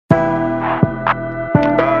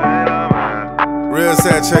real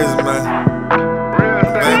sad chasers, man.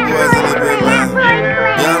 Bank boys in the bit, man.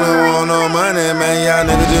 Y'all don't want no money, man. Y'all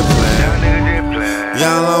niggas just playin'.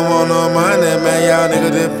 Y'all don't want no money, man. Y'all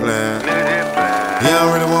niggas just playin'. Y'all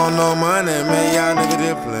really want no money, man. Y'all niggas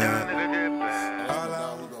just playin'.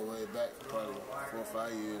 We go way back, probably 4 or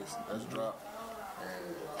 5 years. That's drop.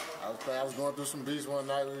 And I was going through some beats one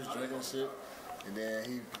night. We was drinking shit. And then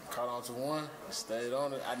he caught on to one and stayed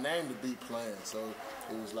on it. I named the beat Playin, so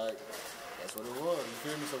it was like, that's what it was, you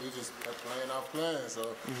feel me? So we just kept playing off playing, so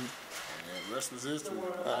and the rest was history.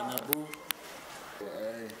 Got in that booth.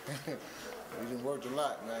 Hey, we done worked a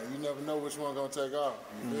lot, man. You never know which one gonna take off,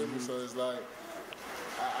 you feel me? So it's like,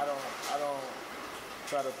 I don't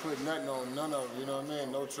try to put nothing on none of them, you know what I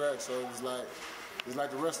mean? No tracks, so it's like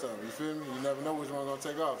the rest of them, you feel me? You never know which one gonna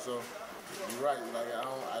take off, so. You're right, like I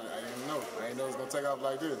didn't know. I didn't know it was gonna take off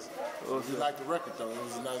like this. We liked the record though. It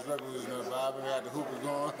was a nice record, we was vibing, we had the hookers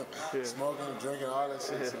going, smoking, drinking, all that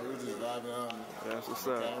shit. So we was just vibing on it. That's what's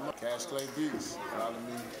up. Cash Clay Beats. Follow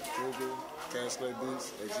me, Google, Cash Clay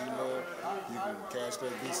Beats at Gmail. You can Cash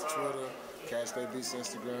Clay Beats Twitter, Cash Clay Beats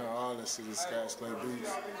Instagram, all that shit is Cash Clay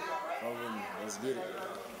Beats. Over me. Let's get it.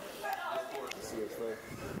 Let's see it first.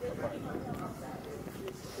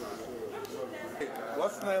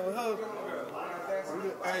 What's the name of her?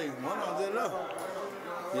 Hey, one on that low.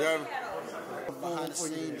 Yeah. Behind the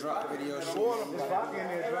scene drop video shoot.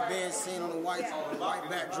 Being seen on the white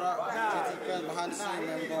backdrop. GT fans behind the scene,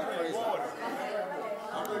 man, we going crazy.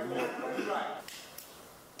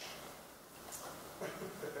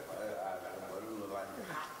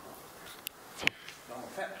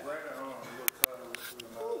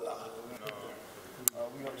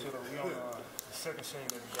 We on the second scene of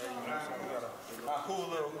the day, you know what I'm saying? We got a cool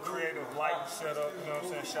little creative light set up, you know what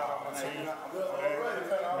I'm saying? Shout out my team.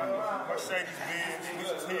 Mercedes Benz, this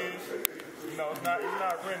is his. You know, it's not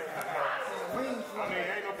rented. I mean,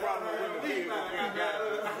 ain't no problem with renting vehicles. We ain't got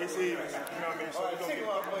it. It's his. You know what I mean? So we're gonna get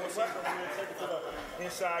one more scenes over here, take it to the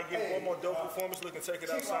inside, get one more dope performance look, and take it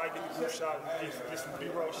outside, get the group shot, and get some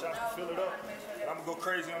B-roll shots to fill it up. And I'm gonna go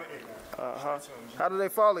crazy on the end. How do they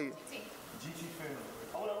follow you? GT Film.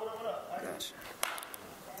 What up? Gotcha.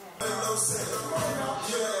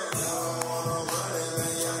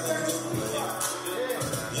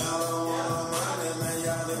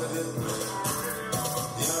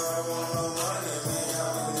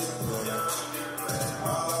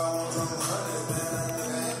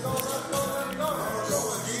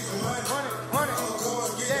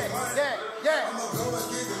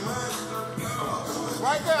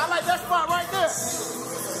 Right there, I like that spot right there.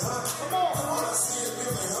 Come on.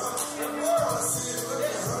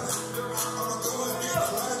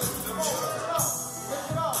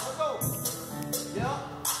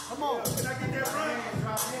 Come on. Can I get that run? Can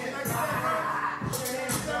I get that run?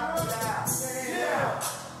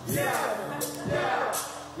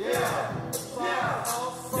 Yeah.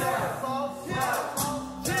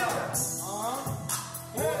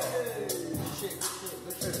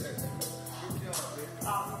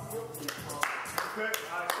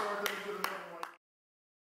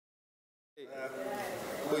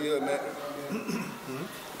 Who you at, Matt?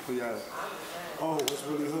 Who y'all at? Oh, what's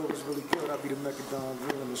really hood, what's really good? I be the Mechadon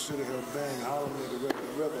Drill and the Sugar Hill Bang, Harlem nigga,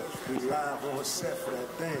 River. We live on set for that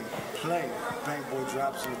thing. Playin.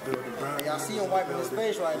 BankBoyDrops in the building. Y'all see him wiping his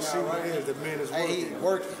face right now, see what right? it is, the man is Hey, working. he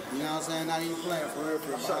working. You know what I'm saying? Not even playing for real.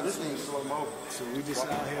 So this thing slow mo. So we just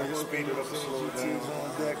out here working. GT's on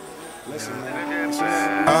deck. Listen, man.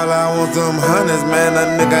 All I want them hundreds, man.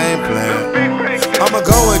 That nigga ain't playin'. I'ma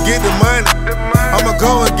go and get the money. I'ma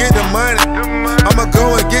go and get the money. I'ma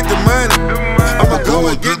go and get the money. I'ma go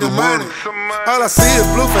and get the money. All I see is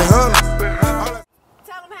blue for hundreds.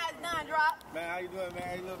 Tell them how it's done, Drop. Man, how you doing, man?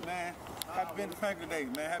 How you look, man? Happy Independence Day,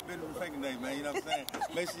 man. Happy Independence Day, man. You know what I'm saying?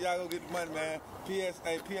 Make sure y'all go get the money, man.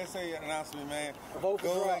 PSA announcement, man. Go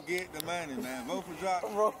and get the money, man. Vote for Drop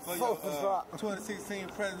for your 2016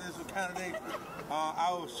 presidential candidate.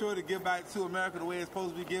 I was sure to give back to America the way it's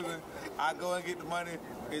supposed to be given. I go and get the money.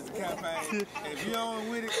 It's a campaign. If you don't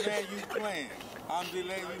with it, man, you playing. I'm just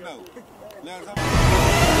letting you know.